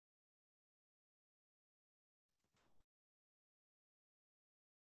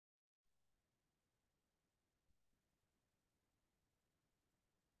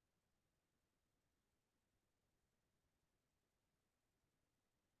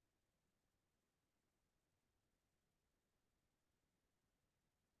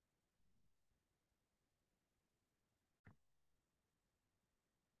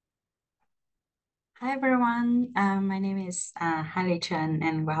Hi everyone, my name is Tran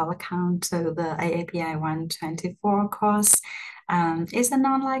and welcome to the AAPI 124 course. It's an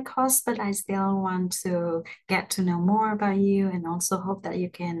online course, but I still want to get to know more about you and also hope that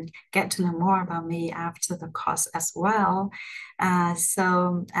you can get to know more about me after the course as well. As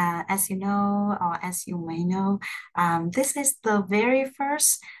you know, or as you may know, this is the very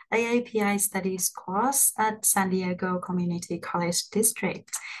first AAPI studies course at San Diego Community College District.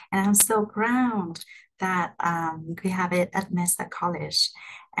 And I'm so proud that we have it at Mesa College.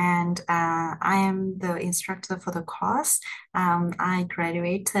 And I am the instructor for the course. I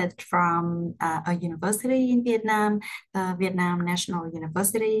graduated from a university in Vietnam, the Vietnam National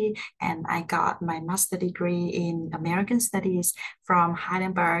University, and I got my master degree in American Studies from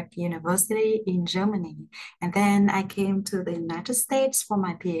Heidelberg University in Germany. And then I came to the United States for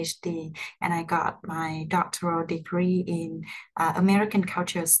my PhD, and I got my doctoral degree in American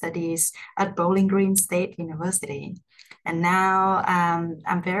Cultural Studies at Bowling Green State University. And now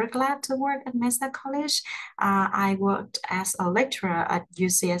I'm very glad to work at Mesa College. I worked as a lecturer at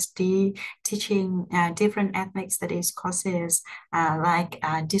UCSD, teaching different ethnic studies courses like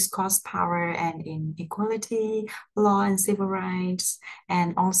discourse power and inequality, law and civil rights,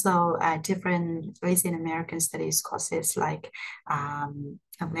 and also different Asian American studies courses like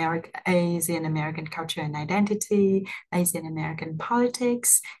Asian American culture and identity, Asian American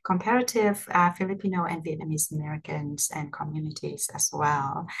politics, comparative Filipino and Vietnamese Americans and communities as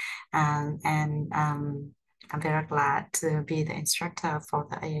well. I'm very glad to be the instructor for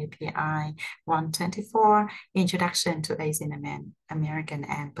the AAPI 124 Introduction to Asian American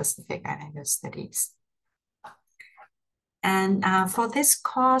and Pacific Islander Studies. And for this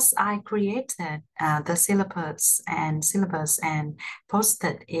course, I created the syllabus and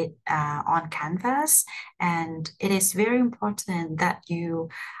posted it on Canvas. And it is very important that you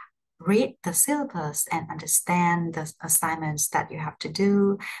read the syllabus and understand the assignments that you have to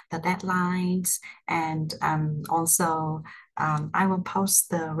do, the deadlines, and also I will post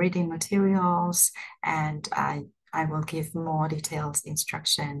the reading materials and I will give more detailed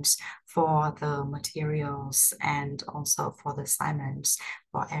instructions for the materials and also for the assignments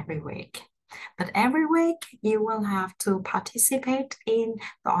for every week. But every week you will have to participate in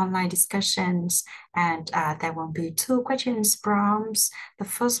the online discussions, and there will be 2 questions prompts. The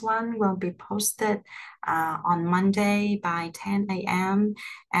first one will be posted on Monday by 10 a.m.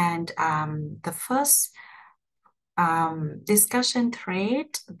 And the first discussion thread,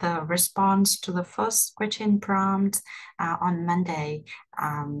 the response to the first question prompt on Monday,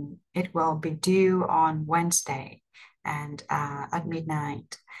 it will be due on Wednesday and at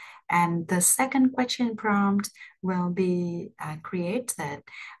midnight. And the second question prompt will be created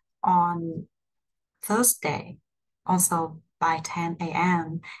on Thursday, also by 10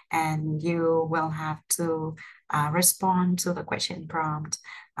 a.m. And you will have to respond to the question prompt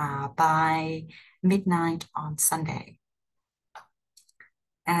by midnight on Sunday.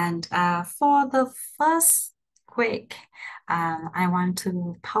 And for the first week, I want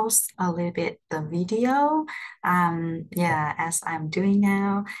to post a little bit the video, as I'm doing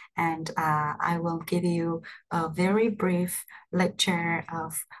now, and I will give you a very brief lecture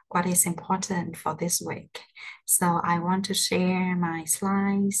of what is important for this week. So I want to share my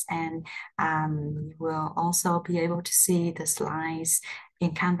slides, and you will also be able to see the slides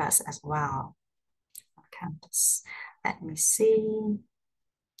in Canvas as well. Canvas. Let me see.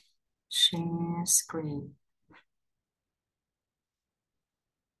 Share screen.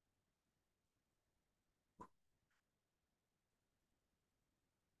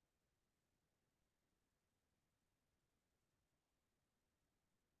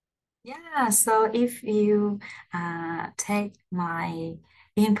 Yeah, so if you take my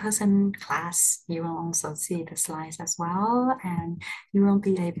in-person class, you will also see the slides as well, and you will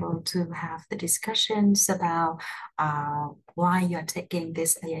be able to have the discussions about why you're taking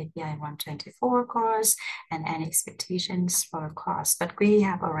this AAPI 124 course and any expectations for the course. But we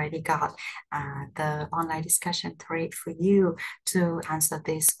have already got the online discussion thread for you to answer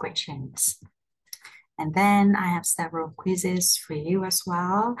these questions. And then I have several quizzes for you as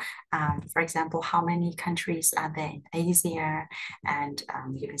well. For example, how many countries are there in Asia? And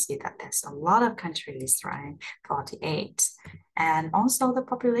you can see that there's a lot of countries, right? 48. And also the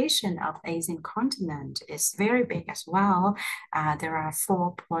population of Asian continent is very big as well. There are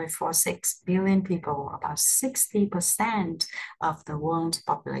 4.46 billion people, about 60% of the world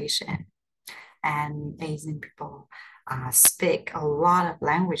population. And Asian people speak a lot of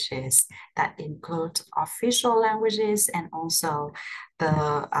languages that include official languages and also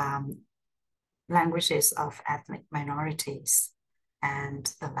the languages of ethnic minorities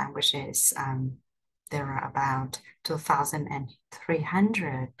and the languages there are about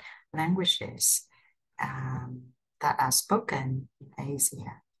 2,300 languages that are spoken in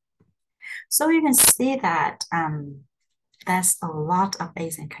Asia. So you can see that there's a lot of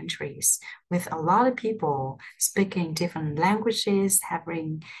Asian countries with a lot of people speaking different languages,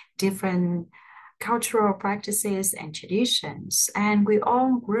 having different cultural practices and traditions, and we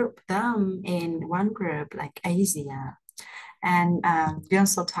all group them in one group like Asia. And we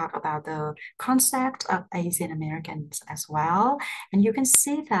also talk about the concept of Asian Americans as well. And you can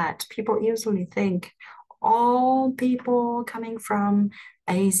see that people usually think all people coming from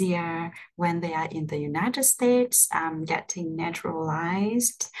Asia, when they are in the United States, getting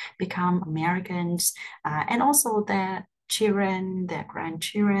naturalized, become Americans, and also their children, their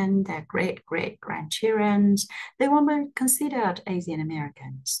grandchildren, their great-great-grandchildren, they will be considered Asian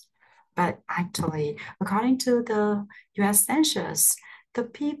Americans. But actually, according to the US Census, the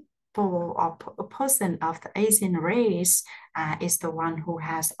people or a person of the Asian race is the one who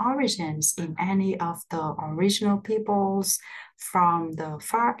has origins in any of the original peoples from the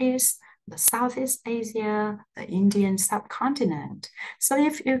Far East, the Southeast Asia, the Indian subcontinent. So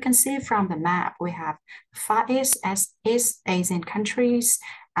if you can see from the map, we have Far East as East Asian countries.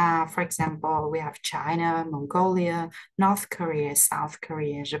 For example, we have China, Mongolia, North Korea, South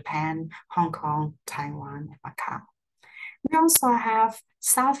Korea, Japan, Hong Kong, Taiwan, and Macau. We also have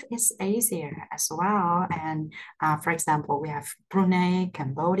Southeast Asia as well. And for example, we have Brunei,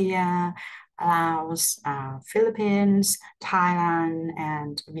 Cambodia, Laos, Philippines, Thailand,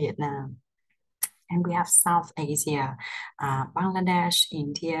 and Vietnam. And we have South Asia, Bangladesh,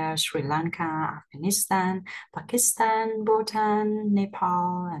 India, Sri Lanka, Afghanistan, Pakistan, Bhutan,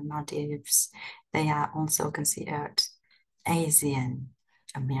 Nepal, and Maldives. They are also considered Asian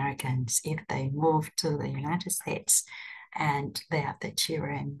Americans if they move to the United States and they have their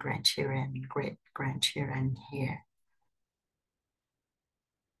children, grandchildren, great-grandchildren here.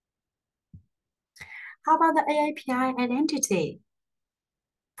 How about the AAPI identity?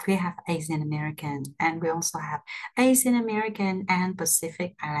 We have Asian American, and we also have Asian American and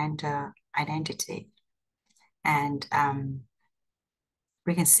Pacific Islander identity. And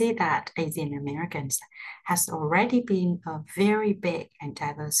we can see that Asian Americans has already been a very big and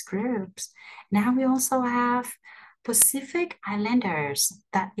diverse groups. Now we also have Pacific Islanders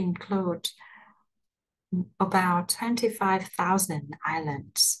that include about 25,000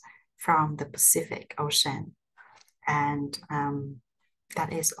 islands from the Pacific Ocean. And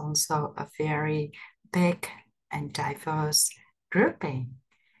that is also a very big and diverse grouping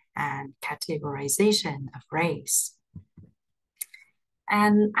and categorization of race.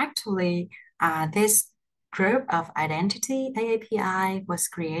 And actually, this group of identity, AAPI, was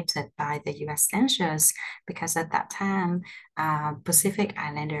created by the US Census because at that time, Pacific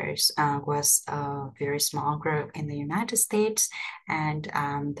Islanders was a very small group in the United States, and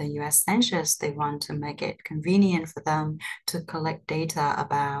the US Census, they want to make it convenient for them to collect data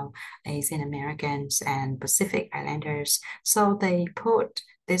about Asian Americans and Pacific Islanders. So they put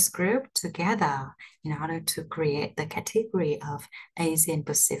this group together in order to create the category of Asian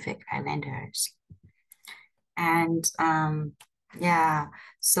Pacific Islanders. And yeah,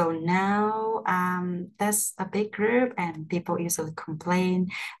 so now that's a big group, and people usually complain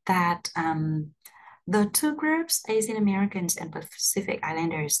that the two groups, Asian Americans and Pacific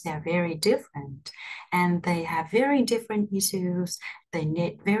Islanders, they are very different and they have very different issues. They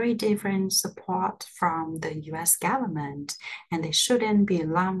need very different support from the US government, and they shouldn't be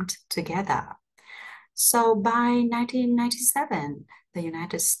lumped together. So by 1997, the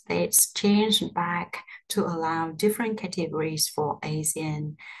United States changed back to allow different categories for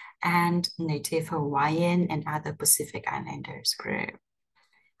Asian and Native Hawaiian and other Pacific Islanders group.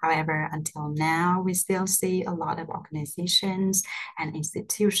 However, until now, we still see a lot of organizations and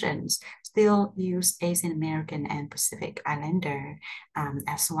institutions still use Asian American and Pacific Islander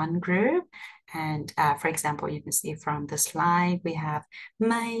as one group. And for example, you can see from the slide, we have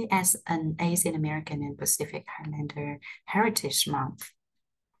May as an Asian American and Pacific Islander Heritage Month.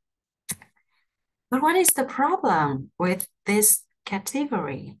 But what is the problem with this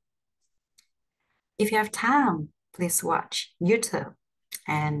category? If you have time, please watch YouTube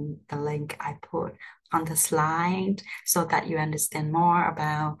and the link I put on the slide so that you understand more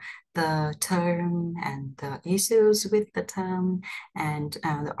about the term and the issues with the term and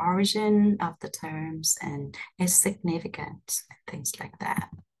the origin of the terms and its significance and things like that.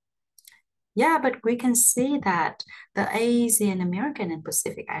 Yeah, but we can see that the Asian American and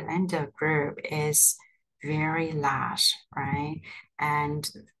Pacific Islander group is very large, right? And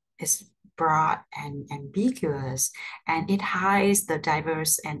it's broad and ambiguous, and it hides the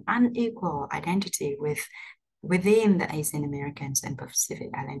diverse and unequal identity within the Asian Americans and Pacific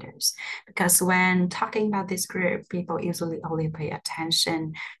Islanders. Because when talking about this group, people usually only pay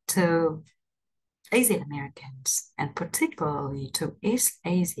attention to Asian Americans and particularly to East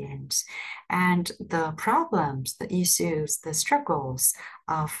Asians and the problems, the issues, the struggles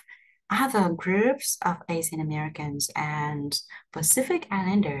of other groups of Asian Americans and Pacific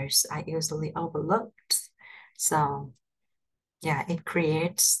Islanders are usually overlooked. So yeah, it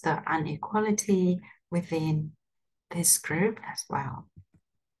creates the inequality within this group as well.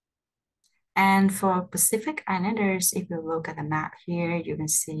 And for Pacific Islanders, if you look at the map here, you can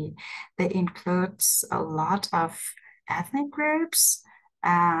see that includes a lot of ethnic groups.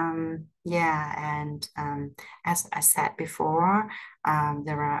 Yeah, and as I said before,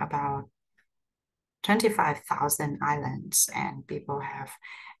 there are about 25,000 islands, and people have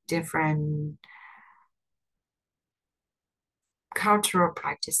different cultural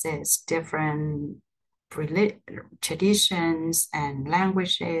practices, different traditions and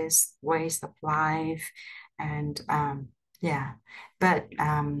languages, ways of life, and yeah, but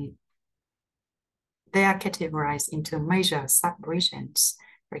they are categorized into major sub-regions.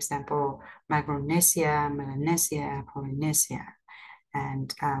 For example, Micronesia, Melanesia, Polynesia,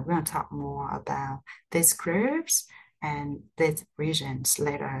 and we're going to talk more about these groups and these regions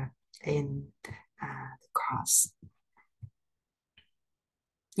later in the course.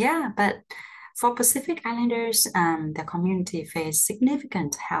 Yeah, but for Pacific Islanders, the community face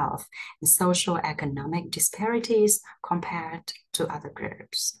significant health and social economic disparities compared to other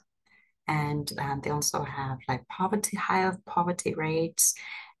groups. And they also have like higher poverty rates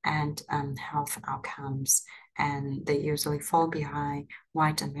and health outcomes. And they usually fall behind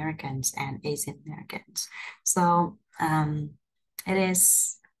white Americans and Asian Americans. So it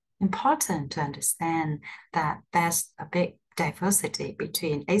is important to understand that there's a big diversity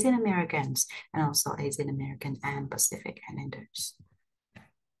between Asian Americans and also Asian American and Pacific Islanders.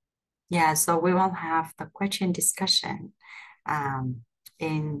 Yeah, so we will have the question discussion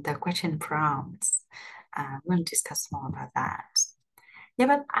in the question prompts. We'll discuss more about that. Yeah,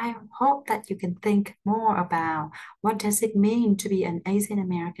 but I hope that you can think more about what does it mean to be an Asian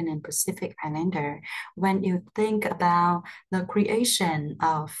American and Pacific Islander when you think about the creation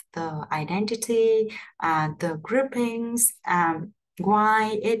of the identity, the groupings,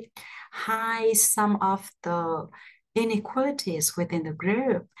 why it hides some of the inequalities within the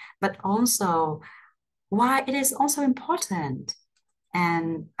group, but also why it is also important.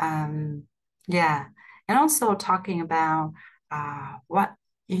 And yeah, and also talking about what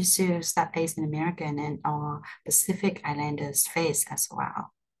issues that Asian American and or Pacific Islanders face as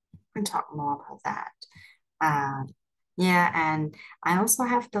well. We can talk more about that. Yeah, and I also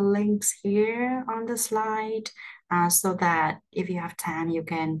have the links here on the slide so that if you have time, you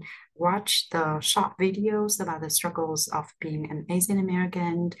can watch the short videos about the struggles of being an Asian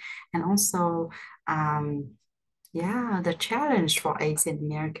American and also yeah, the challenge for Asian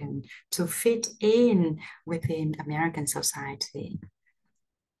American to fit in within American society.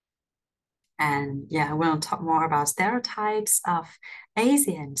 And yeah, we'll talk more about stereotypes of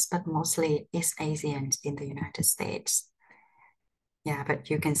Asians, but mostly East Asians in the United States. Yeah, but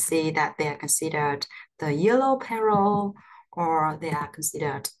you can see that they are considered the yellow peril, or they are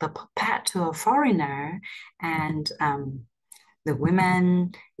considered the perpetual foreigner, and the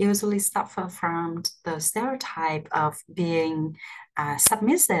women usually suffer from the stereotype of being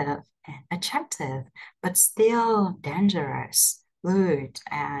submissive and attractive, but still dangerous, rude,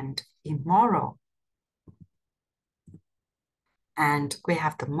 and immoral. And we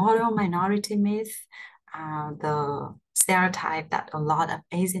have the model minority myth, the stereotype that a lot of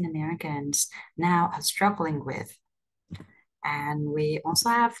Asian Americans now are struggling with. And we also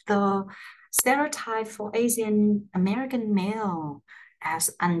have the stereotype for Asian American male as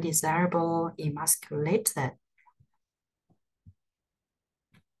undesirable, emasculated.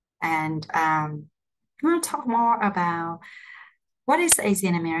 And I'm going to talk more about what is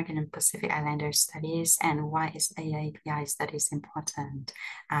Asian American and Pacific Islander studies and why is AAPI studies important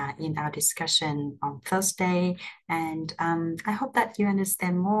in our discussion on Thursday. And I hope that you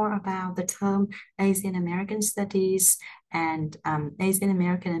understand more about the term Asian American studies and Asian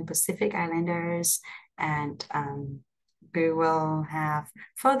American and Pacific Islanders. And we will have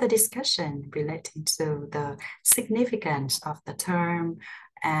further discussion relating to the significance of the term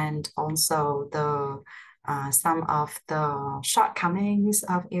and also the some of the shortcomings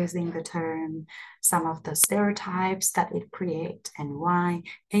of using the term, some of the stereotypes that it creates, and why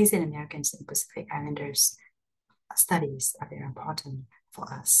Asian Americans and Pacific Islanders studies are very important for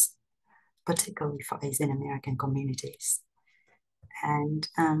us. particularly for Asian American communities. And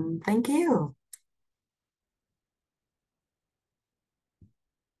thank you.